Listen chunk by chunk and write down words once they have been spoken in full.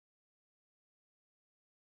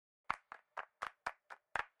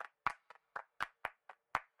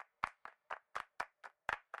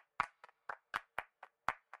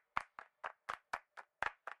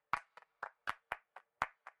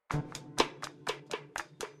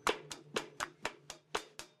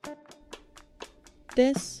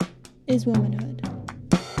This is womanhood.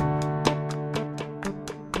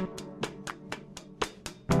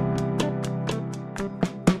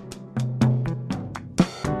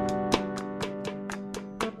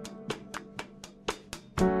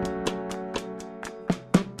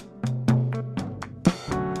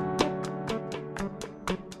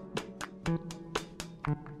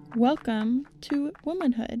 Welcome to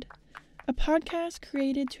Womanhood, a podcast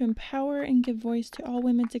created to empower and give voice to all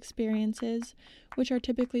women's experiences, which are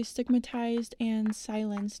typically stigmatized and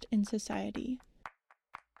silenced in society.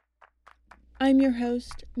 I'm your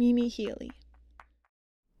host, Mimi Healy.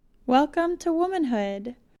 Welcome to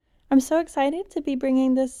Womanhood. I'm so excited to be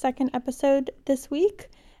bringing this second episode this week,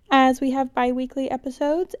 as we have bi-weekly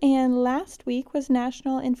episodes, and last week was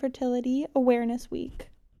National Infertility Awareness Week.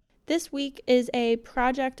 This week is a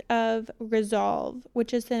project of Resolve,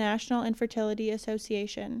 which is the National Infertility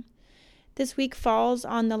Association. This week falls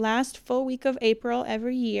on the last full week of April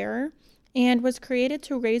every year and was created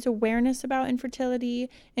to raise awareness about infertility,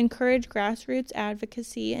 encourage grassroots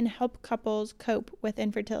advocacy, and help couples cope with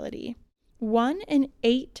infertility. 1 in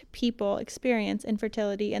 8 people experience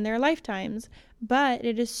infertility in their lifetimes, but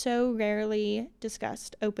it is so rarely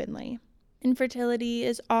discussed openly. Infertility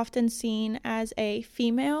is often seen as a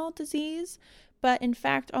female disease, but in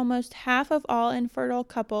fact, almost half of all infertile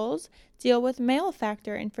couples deal with male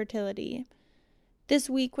factor infertility. This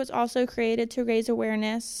week was also created to raise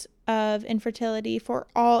awareness of infertility for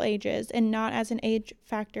all ages and not as an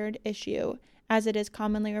age-factored issue, as it is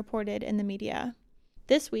commonly reported in the media.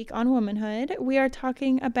 This week on Womanhood, we are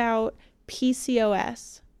talking about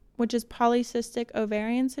PCOS, which is polycystic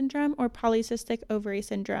ovarian syndrome or polycystic ovary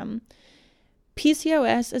syndrome.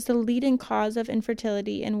 PCOS is the leading cause of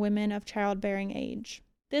infertility in women of childbearing age.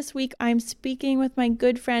 This week, I'm speaking with my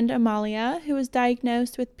good friend Amalia, who was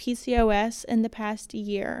diagnosed with PCOS in the past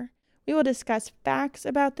year. We will discuss facts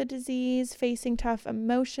about the disease, facing tough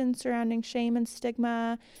emotions surrounding shame and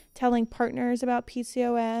stigma, telling partners about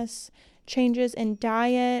PCOS, changes in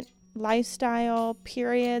diet, lifestyle,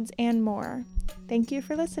 periods, and more. Thank you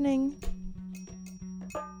for listening.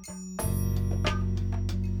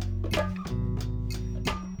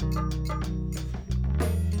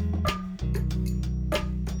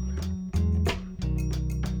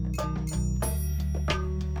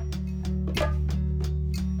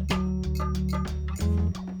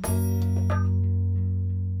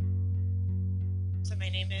 So my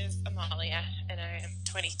name is Amalia, and I am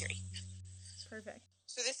 23. Perfect.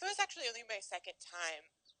 So this was actually only my second time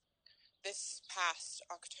this past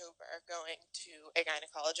October going to a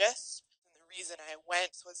gynecologist. And the reason I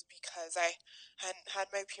went was because I hadn't had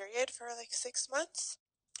my period for like 6 months.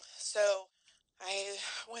 So I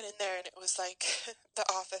went in there and it was like, the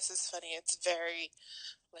office is funny. It's very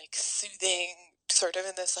like soothing, sort of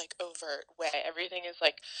in this like overt way. Everything is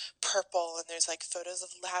like purple and there's like photos of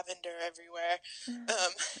lavender everywhere.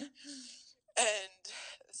 And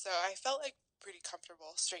so I felt like pretty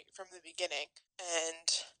comfortable straight from the beginning. And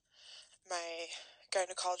my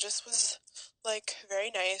gynecologist was like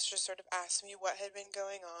very nice, just sort of asked me what had been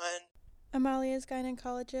going on. Amalia's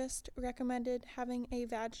gynecologist recommended having a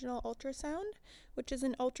vaginal ultrasound, which is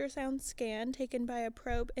an ultrasound scan taken by a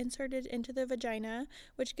probe inserted into the vagina,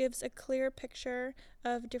 which gives a clear picture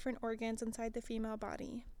of different organs inside the female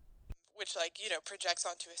body. Which, like, projects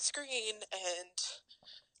onto a screen, and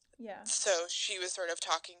Yeah. so she was sort of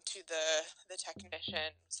talking to the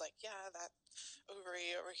technician. It's like, yeah, that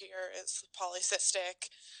ovary over here is polycystic,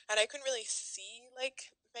 and I couldn't really see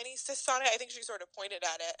like many cysts on it. I think she sort of pointed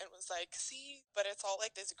at it and was like, see, but it's all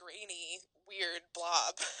like this grainy, weird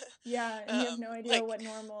blob. Yeah, and you have no idea like, what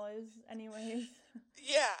normal is anyways.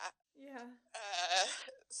 yeah. Yeah.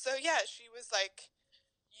 So yeah, she was like,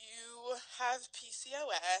 you have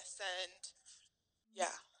PCOS, and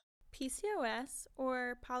yeah. PCOS,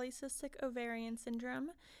 or polycystic ovarian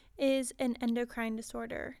syndrome, is an endocrine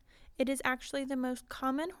disorder. It is actually the most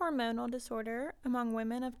common hormonal disorder among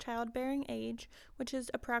women of childbearing age, which is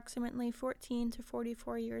approximately 14 to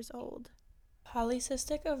 44 years old.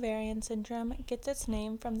 Polycystic ovarian syndrome gets its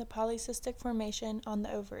name from the polycystic formation on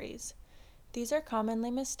the ovaries. These are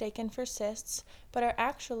commonly mistaken for cysts, but are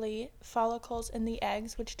actually follicles in the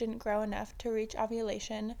eggs which didn't grow enough to reach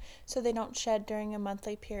ovulation, so they don't shed during a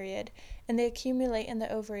monthly period, and they accumulate in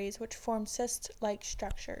the ovaries, which form cyst-like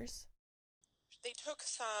structures. They took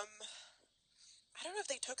I don't know if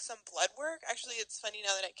they took some blood work. Actually, it's funny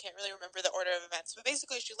now that I can't really remember the order of events, but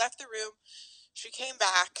basically she left the room, she came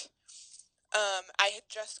back. I had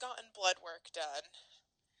just gotten blood work done,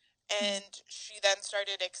 and she then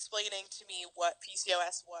started explaining to me what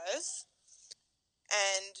PCOS was,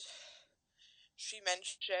 and she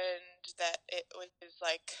mentioned that it was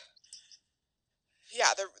like,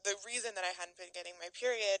 yeah, the reason that I hadn't been getting my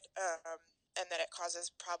period, and that it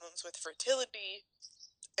causes problems with fertility,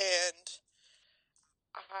 and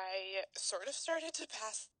I sort of started to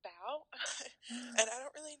pass out, and I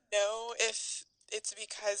don't really know if it's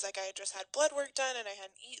because like I had just had blood work done and I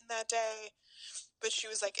hadn't eaten that day, but she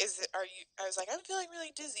was like, "Is it? Are you?" I was like, "I'm feeling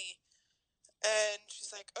really dizzy," and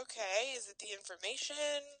she's like, "Okay, is it the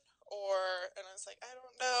information?" Or, and I was like, "I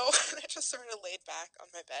don't know," and I just sort of laid back on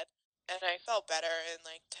my bed. And I felt better in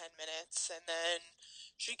like 10 minutes. And then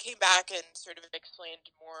she came back and sort of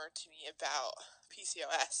explained more to me about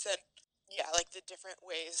PCOS and, yeah, like the different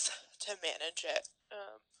ways to manage it.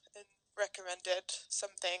 And recommended some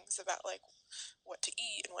things about like what to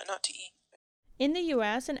eat and what not to eat. In the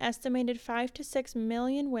US, an estimated 5 to 6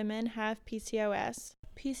 million women have PCOS.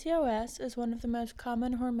 PCOS is one of the most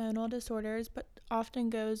common hormonal disorders but often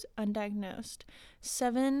goes undiagnosed.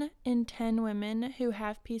 7 in 10 women who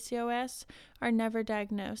have PCOS are never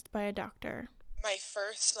diagnosed by a doctor. My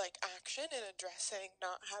first like action in addressing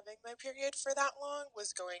not having my period for that long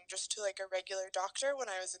was going just to like a regular doctor when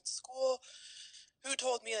I was in school, who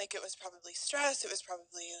told me like it was probably stress, it was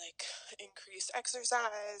probably like increased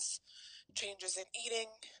exercise, changes in eating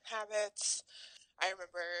habits. I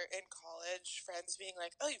remember in college friends being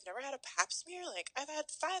like, "Oh, you've never had a pap smear? Like, I've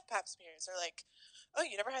had 5 pap smears." Or like, "Oh,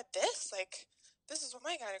 you never had this? Like, this is what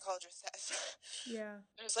my gynecologist says." Yeah.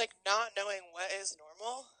 There's like not knowing what is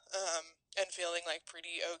normal, and feeling like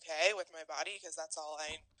pretty okay with my body because that's all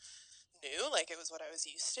I knew. Like, it was what I was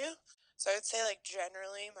used to. So I would say, like,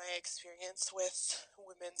 generally, my experience with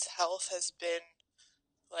women's health has been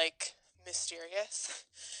like mysterious,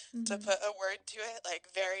 to put a word to it,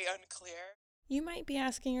 like very unclear. You might be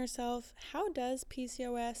asking yourself, how does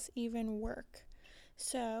PCOS even work?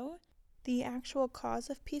 So, the actual cause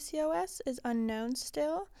of PCOS is unknown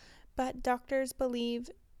still, but doctors believe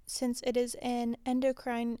since it is an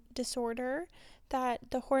endocrine disorder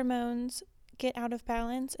that the hormones get out of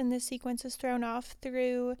balance and the sequence is thrown off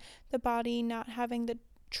through the body not having the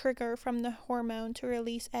trigger from the hormone to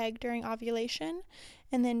release egg during ovulation.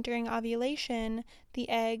 And then during ovulation, the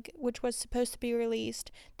egg, which was supposed to be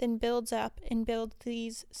released, then builds up and builds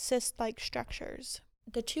these cyst like structures.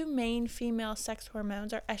 The two main female sex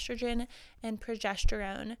hormones are estrogen and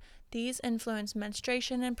progesterone. These influence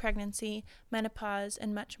menstruation and pregnancy, menopause,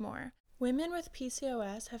 and much more. Women with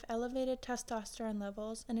PCOS have elevated testosterone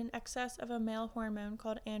levels and an excess of a male hormone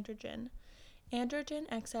called androgen. Androgen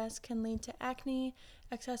excess can lead to acne,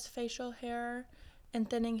 excess facial hair, and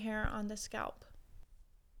thinning hair on the scalp.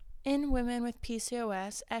 In women with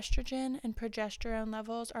PCOS, estrogen and progesterone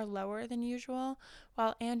levels are lower than usual,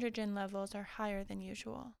 while androgen levels are higher than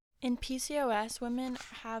usual. In PCOS, women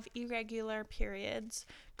have irregular periods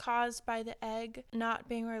caused by the egg not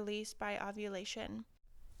being released by ovulation.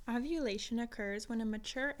 Ovulation occurs when a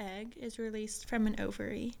mature egg is released from an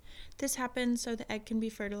ovary. This happens so the egg can be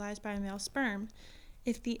fertilized by a male sperm.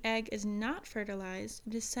 If the egg is not fertilized,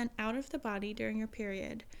 it is sent out of the body during your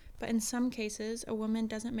period, but in some cases, a woman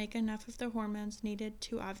doesn't make enough of the hormones needed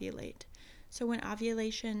to ovulate. So when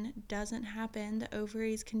ovulation doesn't happen, the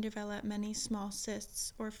ovaries can develop many small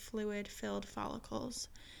cysts or fluid-filled follicles.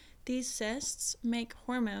 These cysts make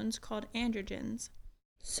hormones called androgens.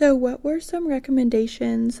 So what were some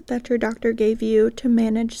recommendations that your doctor gave you to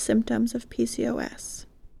manage symptoms of PCOS?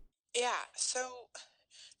 Yeah, so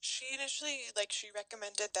she initially, like, she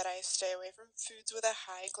recommended that I stay away from foods with a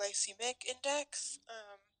high glycemic index.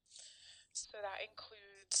 So that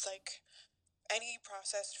includes, like, any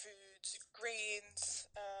processed foods, grains,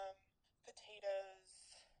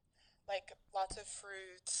 potatoes, like, lots of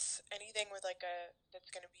fruits, anything with, like,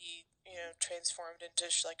 that's gonna be, transformed into,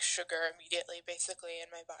 like, sugar immediately, basically, in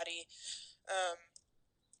my body. Um,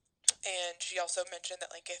 and she also mentioned that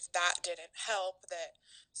like if that didn't help, that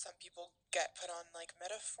some people get put on like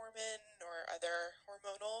metformin or other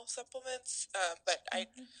hormonal supplements. But I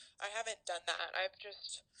haven't done that. I've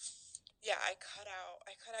just, yeah, I cut out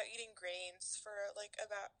eating grains for like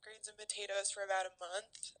about grains and potatoes for about a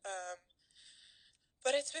month.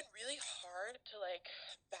 But it's been really hard to like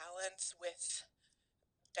balance with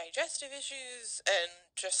digestive issues and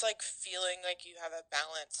just like feeling like you have a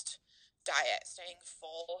balanced diet. Staying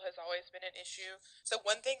full has always been an issue. So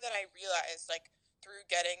one thing that I realized like through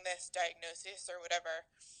getting this diagnosis or whatever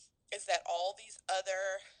is that all these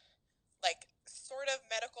other like sort of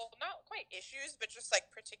medical, not quite issues, but just like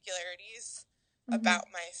particularities about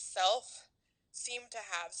myself seem to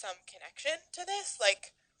have some connection to this.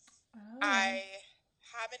 Like I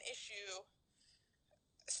have an issue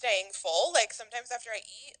staying full. Like sometimes after I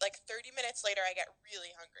eat, like 30 minutes later, I get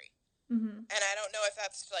really hungry. And I don't know if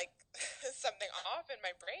that's like something off in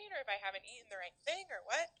my brain or if I haven't eaten the right thing or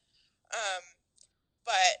what.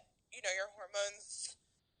 But your hormones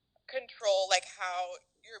control like how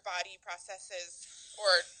your body processes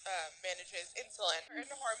or manages insulin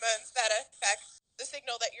and hormones that affect the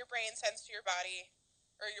signal that your brain sends to your body,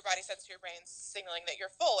 or your body sends to your brain, signaling that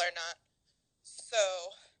you're full or not.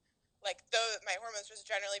 So, like, though my hormones just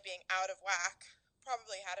generally being out of whack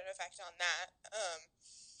probably had an effect on that.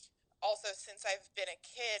 Also, since I've been a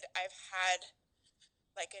kid, I've had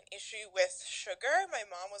like an issue with sugar. My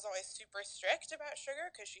mom was always super strict about sugar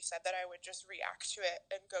because she said that I would just react to it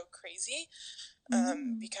and go crazy,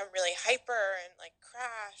 become really hyper and like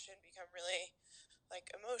crash and become really like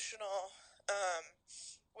emotional,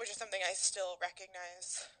 which is something I still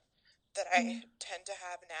recognize that I tend to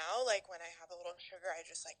have now. Like when I have a little sugar, I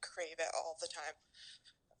just like crave it all the time.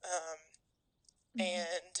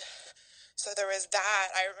 And so there was that.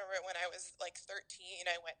 I remember when I was like 13,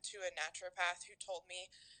 I went to a naturopath who told me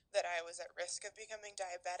that I was at risk of becoming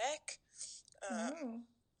diabetic,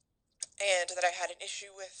 and that I had an issue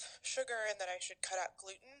with sugar and that I should cut out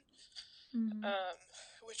gluten,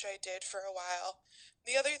 which I did for a while.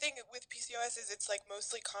 The other thing with PCOS is it's like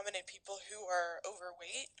mostly common in people who are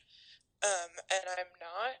overweight, and I'm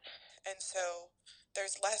not. And so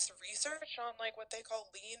there's less research on like what they call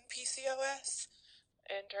lean PCOS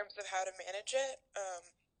in terms of how to manage it,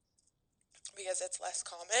 because it's less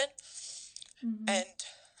common. And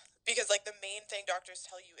because like the main thing doctors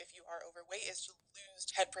tell you if you are overweight is to lose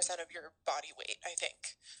 10% of your body weight, I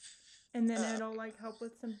think. And then it'll like help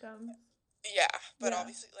with symptoms. Yeah, but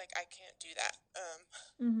obviously like I can't do that.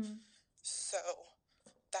 So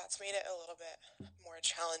that's made it a little bit more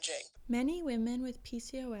challenging. Many women with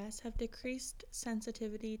PCOS have decreased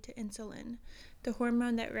sensitivity to insulin, the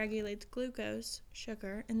hormone that regulates glucose,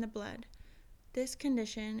 sugar, in the blood. This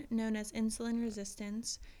condition, known as insulin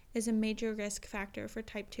resistance, is a major risk factor for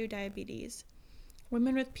type 2 diabetes.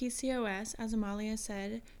 Women with PCOS, as Amalia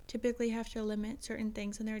said, typically have to limit certain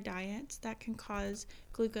things in their diets that can cause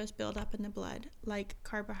glucose buildup in the blood, like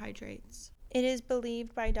carbohydrates. It is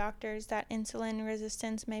believed by doctors that insulin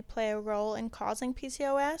resistance may play a role in causing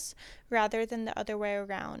PCOS rather than the other way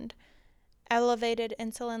around. Elevated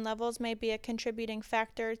insulin levels may be a contributing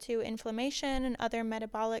factor to inflammation and other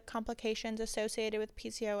metabolic complications associated with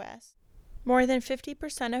PCOS. More than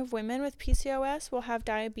 50% of women with PCOS will have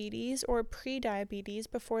diabetes or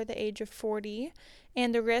prediabetes before the age of 40,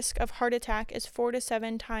 and the risk of heart attack is 4 to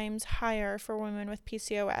 7 times higher for women with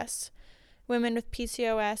PCOS. Women with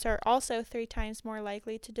PCOS are also 3 times more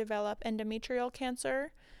likely to develop endometrial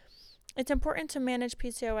cancer. It's important to manage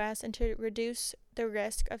PCOS and to reduce the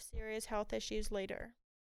risk of serious health issues later.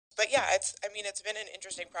 But yeah, it's been an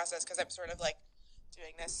interesting process because I'm sort of like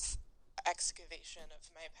doing this excavation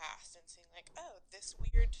of my past and seeing like, oh, this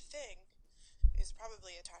weird thing is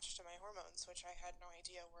probably attached to my hormones, which I had no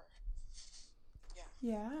idea were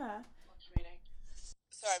fluctuating.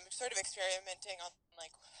 So I'm sort of experimenting on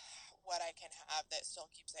like what I can have that still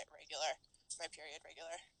keeps it regular, my period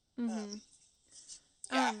regular.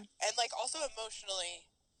 And like also emotionally,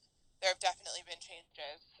 there have definitely been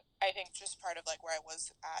changes. I think just part of like where I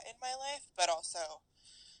was at in my life, but also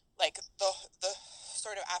like the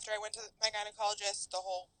sort of after I went to my gynecologist, the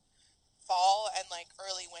whole fall and like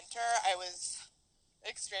early winter, I was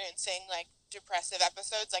experiencing like depressive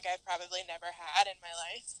episodes like I've probably never had in my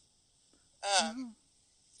life.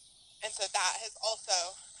 And so that has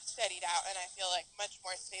also steadied out, and I feel like much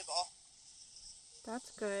more stable. That's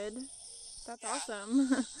good. That's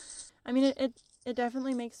awesome. I mean, it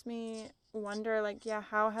definitely makes me wonder, like,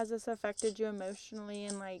 how has this affected you emotionally,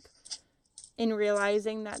 and like in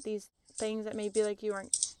realizing that these things that maybe like you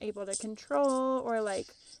aren't able to control, or like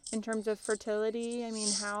in terms of fertility, I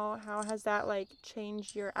mean, how has that like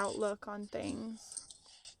changed your outlook on things?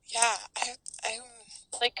 Yeah, I'm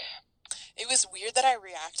like, it was weird that I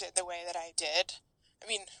reacted the way that I did. I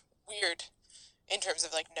mean, weird in terms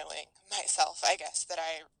of like knowing myself, I guess, that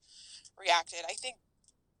I reacted. I think,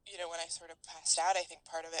 when I sort of passed out, I think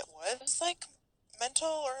part of it was like mental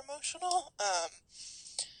or emotional.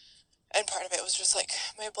 And part of it was just like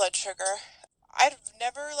my blood sugar. I've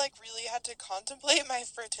never like really had to contemplate my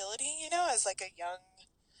fertility, as like a young,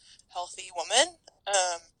 healthy woman.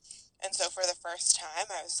 And so for the first time,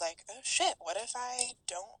 I was like, oh shit, what if I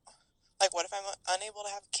don't, like, what if I'm unable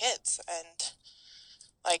to have kids? And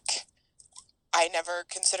like, I never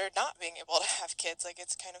considered not being able to have kids. Like,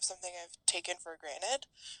 it's kind of something I've taken for granted.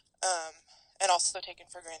 And also taken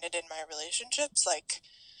for granted in my relationships. Like,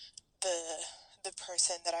 the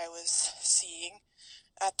person that I was seeing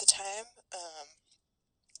at the time,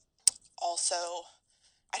 also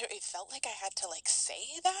it felt like I had to like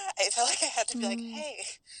say that. It felt like I had to be like, Mm. hey,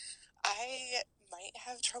 I might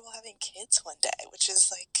have trouble having kids one day, which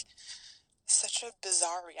is like such a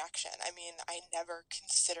bizarre reaction. I mean, I never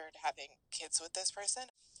considered having kids with this person,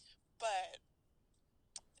 but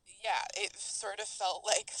yeah, it sort of felt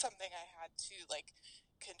like something I had to like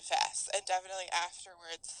confess. And definitely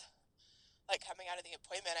afterwards, like coming out of the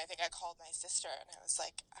appointment, I think I called my sister and I was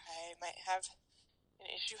like, I might have an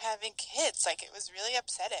issue having kids. Like, it was really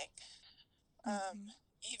upsetting. Mm-hmm.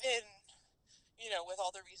 Even, with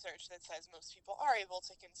all the research that says most people are able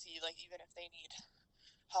to conceive, like, even if they need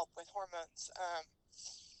help with hormones.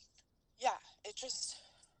 Yeah, it just,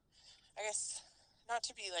 I guess, not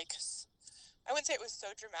to be like, I wouldn't say it was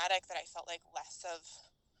so dramatic that I felt like less of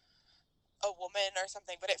a woman or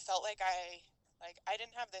something, but it felt like I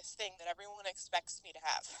didn't have this thing that everyone expects me to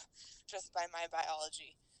have just by my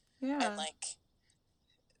biology. And Yeah. like,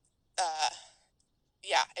 uh,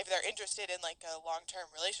 yeah, if they're interested in like a long-term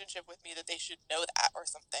relationship with me, that they should know that or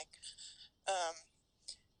something. Um,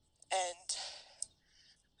 and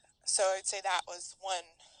so I'd say that was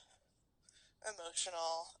one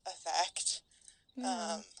emotional effect.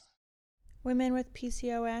 Yeah. Um, Women with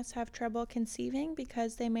PCOS have trouble conceiving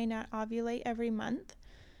because they may not ovulate every month.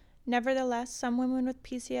 Nevertheless, some women with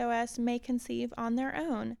PCOS may conceive on their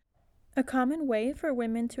own. A common way for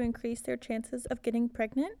women to increase their chances of getting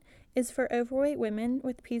pregnant is for overweight women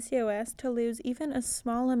with PCOS to lose even a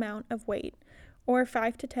small amount of weight, or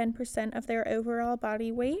 5 to 10% of their overall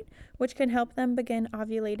body weight, which can help them begin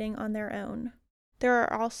ovulating on their own. There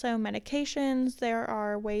are also medications, there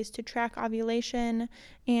are ways to track ovulation,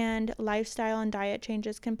 and lifestyle and diet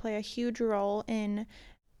changes can play a huge role in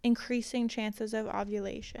increasing chances of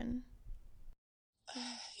ovulation.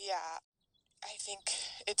 yeah, I think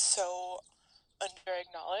it's so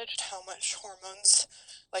under-acknowledged how much hormones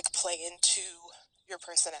like play into your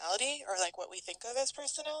personality, or like what we think of as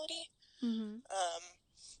personality. Mm-hmm.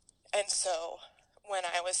 And so when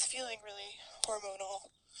I was feeling really hormonal,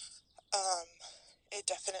 um, it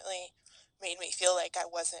definitely made me feel like I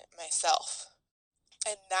wasn't myself.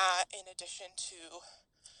 And that, in addition to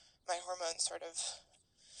my hormones sort of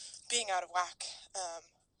being out of whack,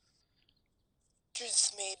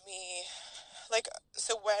 just made me like,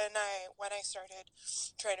 so when I started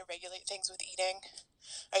trying to regulate things with eating,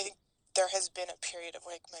 I think there has been a period of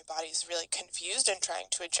like my body's really confused and trying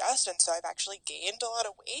to adjust, and so I've actually gained a lot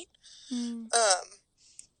of weight. Mm.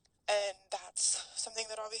 And that's something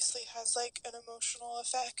that obviously has like an emotional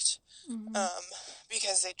effect, Mm-hmm. um,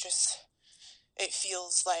 because it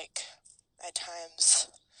feels like at times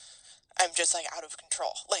I'm just like out of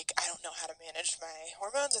control. Like, I don't know how to manage my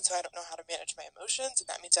hormones, and so I don't know how to manage my emotions, and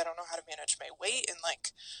that means I don't know how to manage my weight, and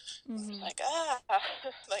like, I'm just Mm-hmm. like,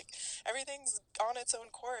 like everything's on its own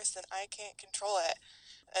course and I can't control it.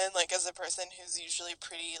 And like, as a person who's usually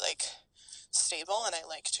pretty like stable and I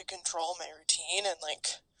like to control my routine and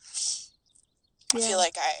like I feel Yeah.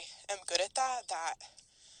 like I am good at that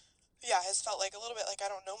yeah, has felt like a little bit like I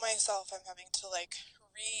don't know myself. I'm having to like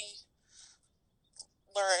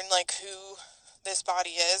relearn like who this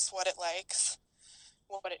body is, what it likes,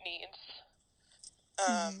 what it needs.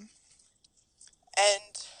 Mm-hmm.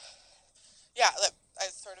 And yeah, I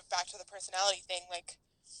sort of back to the personality thing, like,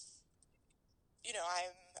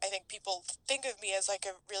 I think people think of me as like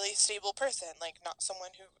a really stable person, like not someone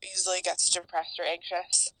who easily gets depressed or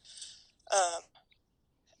anxious. Um,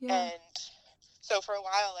 Yeah. and so for a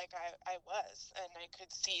while, like I was, and I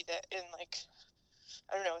could see that in like,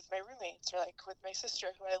 I don't know, with my roommates or like with my sister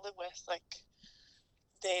who I live with, like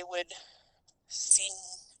they would see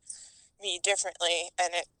me differently,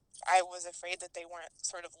 and I was afraid that they weren't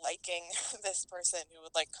sort of liking this person who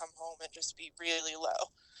would like come home and just be really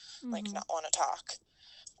low, like Mm-hmm. not want to talk.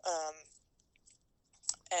 Um,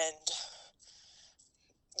 and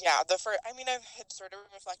yeah, I mean, I've had sort of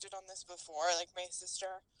reflected on this before. Like, my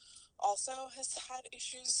sister also has had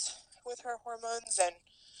issues with her hormones, and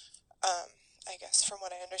I guess from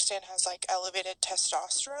what I understand, has like elevated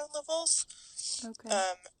testosterone levels. Okay.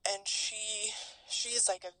 And she's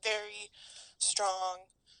like a very strong,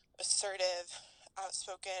 assertive,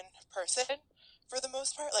 outspoken person for the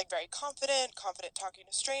most part. Like, very confident talking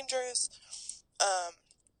to strangers. Um,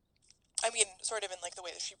 I mean, sort of in like the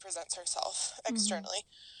way that she presents herself Mm-hmm. externally.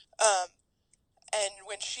 Um, And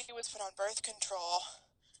when she was put on birth control,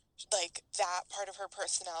 like that part of her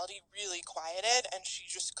personality really quieted, and she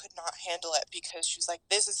just could not handle it because she's like,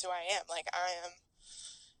 this is who I am. Like, I am,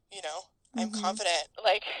 I'm Mm-hmm. confident.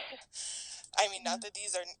 Like, I mean, Yeah. not that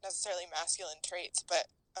these are necessarily masculine traits, but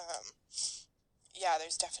yeah,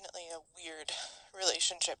 there's definitely a weird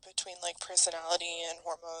relationship between like personality and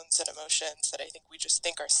hormones and emotions that I think we just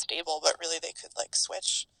think are stable, but really they could like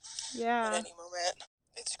switch at Yeah. any moment.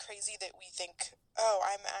 It's crazy that we think, oh,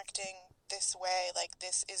 I'm acting this way, like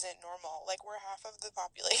this isn't normal. Like we're half of the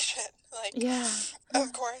population. Like, Yeah.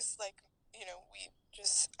 of course, like, we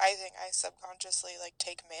just, I think I subconsciously like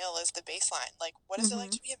take male as the baseline. Like, what is it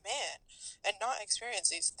like Mm-hmm. to be a man and not experience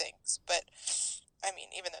these things? But I mean,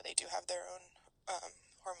 even though they do have their own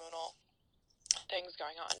hormonal things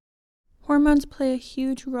going on. Hormones play a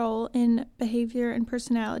huge role in behavior and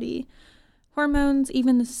personality. Hormones,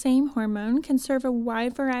 even the same hormone, can serve a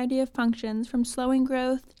wide variety of functions, from slowing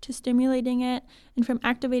growth to stimulating it, and from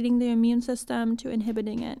activating the immune system to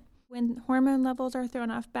inhibiting it. When hormone levels are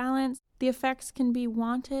thrown off balance, the effects can be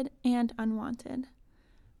wanted and unwanted.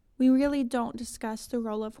 We really don't discuss the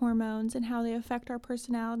role of hormones and how they affect our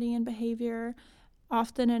personality and behavior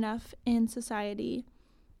often enough in society.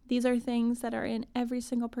 These are things that are in every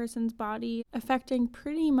single person's body, affecting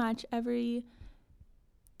pretty much every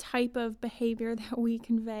type of behavior that we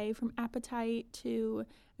convey, from appetite to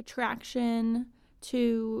attraction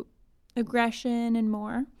to aggression and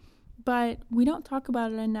more. But we don't talk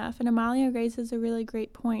about it enough, and Amalia raises a really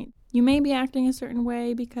great point. You may be acting a certain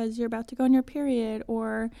way because you're about to go on your period,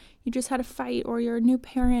 or you just had a fight, or you're a new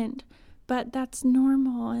parent, but that's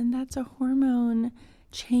normal, and that's a hormone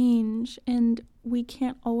change, and we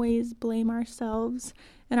can't always blame ourselves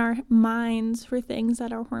and our minds for things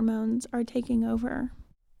that our hormones are taking over.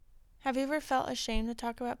 Have you ever felt ashamed to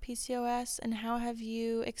talk about PCOS, and how have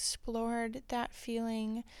you explored that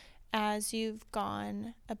feeling as you've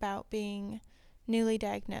gone about being newly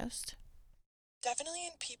diagnosed? Definitely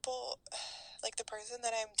in people, like the person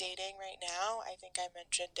that I'm dating right now, I think I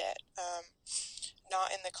mentioned it.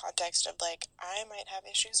 Not in the context of like, I might have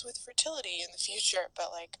issues with fertility in the future, but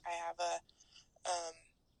like, I have a,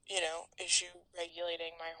 issue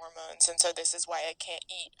regulating my hormones. And so this is why I can't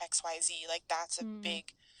eat XYZ. Like, that's a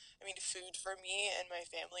big, I mean, food for me and my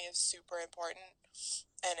family is super important.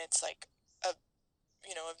 And it's like a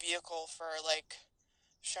vehicle for like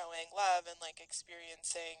showing love and like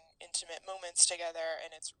experiencing intimate moments together,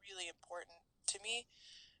 and it's really important to me.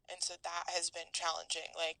 And so that has been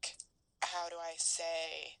challenging. Like, how do I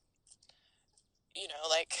say,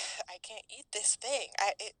 like, I can't eat this thing.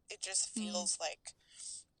 It just feels like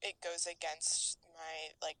it goes against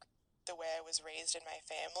my, like, the way I was raised in my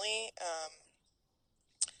family,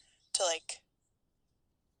 to like,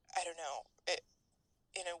 I don't know, it,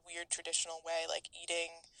 in a weird traditional way, like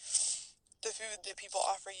eating the food that people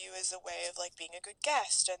offer you is a way of like being a good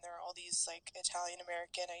guest, and there are all these like Italian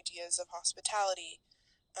American ideas of hospitality.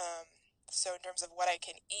 So in terms of what I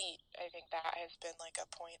can eat, I think that has been like a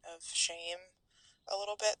point of shame a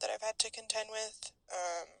little bit that I've had to contend with.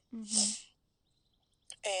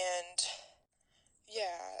 And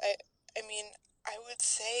yeah, I mean, I would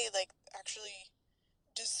say like actually,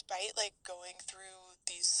 despite like going through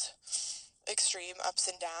these extreme ups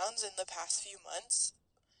and downs in the past few months,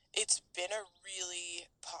 it's been a really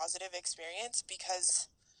positive experience because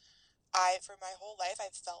for my whole life,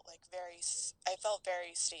 I felt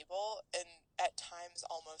very stable and at times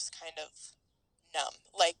almost kind of numb.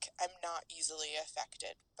 Like, I'm not easily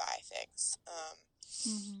affected by things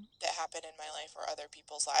that happen in my life or other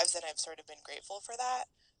people's lives, and I've sort of been grateful for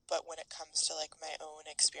that. But when it comes to like my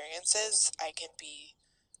own experiences, I can be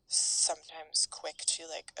sometimes quick to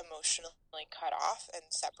like emotionally cut off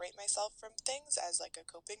and separate myself from things as like a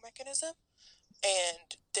coping mechanism.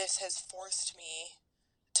 And this has forced me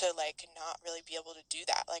to like not really be able to do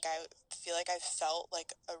that. Like, I feel like I've felt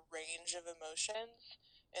like a range of emotions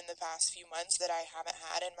in the past few months that I haven't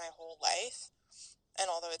had in my whole life. And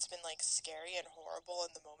although it's been like scary and horrible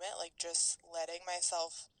in the moment, like just letting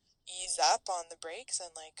myself ease up on the brakes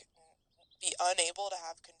and like be unable to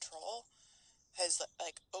have control has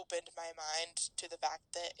like opened my mind to the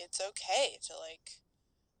fact that it's okay to like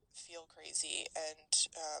feel crazy, and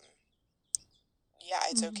yeah,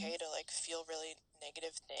 it's okay to like feel really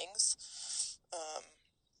negative things, um,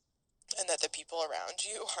 and that the people around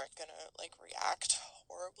you aren't gonna like react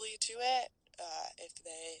horribly to it, if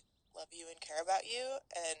they love you and care about you.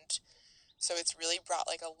 And so it's really brought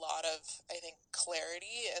like a lot of, I think,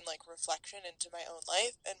 clarity and like reflection into my own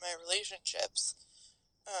life and my relationships,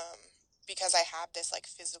 because I have this like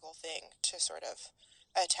physical thing to sort of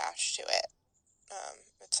attach to it.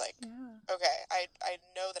 It's like, okay, I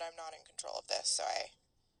know that I'm not in control of this, so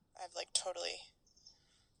I've like totally,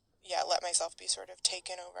 yeah, let myself be sort of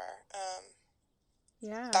taken over.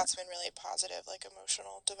 Yeah. That's been really positive, like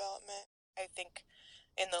emotional development. I think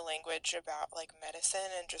in the language about like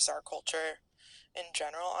medicine and just our culture in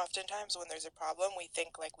general, oftentimes when there's a problem, we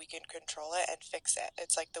think like we can control it and fix it.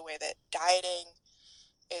 It's like the way that dieting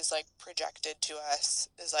is like projected to us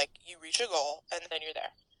is like you reach a goal and then you're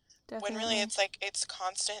there. Definitely. When really it's like it's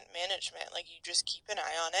constant management. Like you just keep an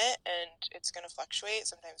eye on it and it's going to fluctuate.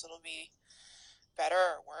 Sometimes it'll be better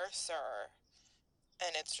or worse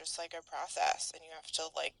and it's just like a process and you have to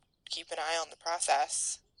like keep an eye on the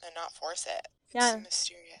process and not force it. It's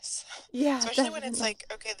mysterious. Yeah. Especially definitely. when it's like,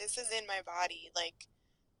 okay, this is in my body, like,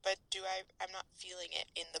 but I'm not feeling it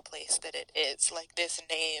in the place that it is. Like this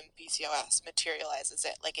name, PCOS, materializes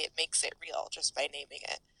it. Like it makes it real just by naming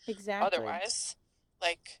it. Exactly. Otherwise,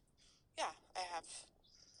 like, yeah, I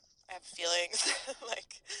have feelings.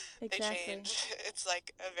 Like, they change. It's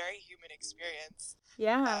like a very human experience.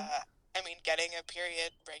 Yeah. I mean, getting a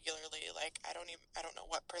period regularly, like, I don't know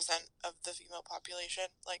what percent of the female population,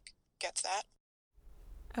 like, gets that.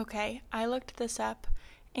 Okay, I looked this up,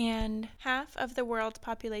 and half of the world's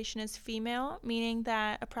population is female, meaning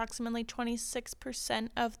that approximately 26%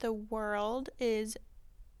 of the world is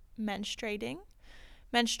menstruating.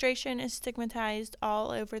 Menstruation is stigmatized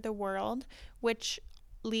all over the world, which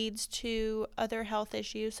leads to other health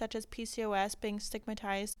issues such as PCOS being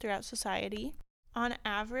stigmatized throughout society. On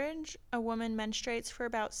average, a woman menstruates for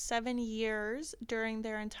about 7 years during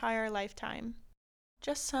their entire lifetime.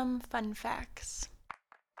 Just some fun facts.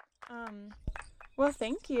 Well,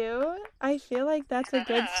 thank you. I feel like that's a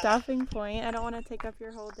good stopping point. I don't want to take up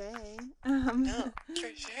your whole day. No, for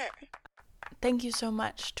sure. Thank you so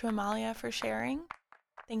much to Amalia for sharing.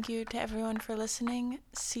 Thank you to everyone for listening.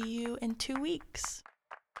 See you in 2 weeks.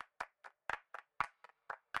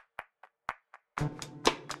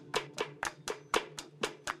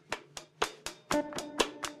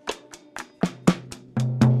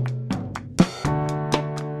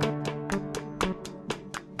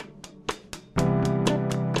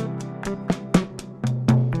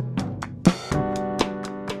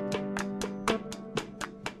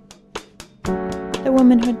 The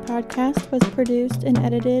Womanhood podcast was produced and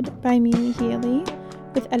edited by Mimi Healy,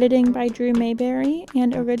 with editing by Drew Mayberry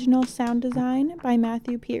and original sound design by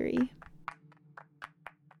Matthew Peary.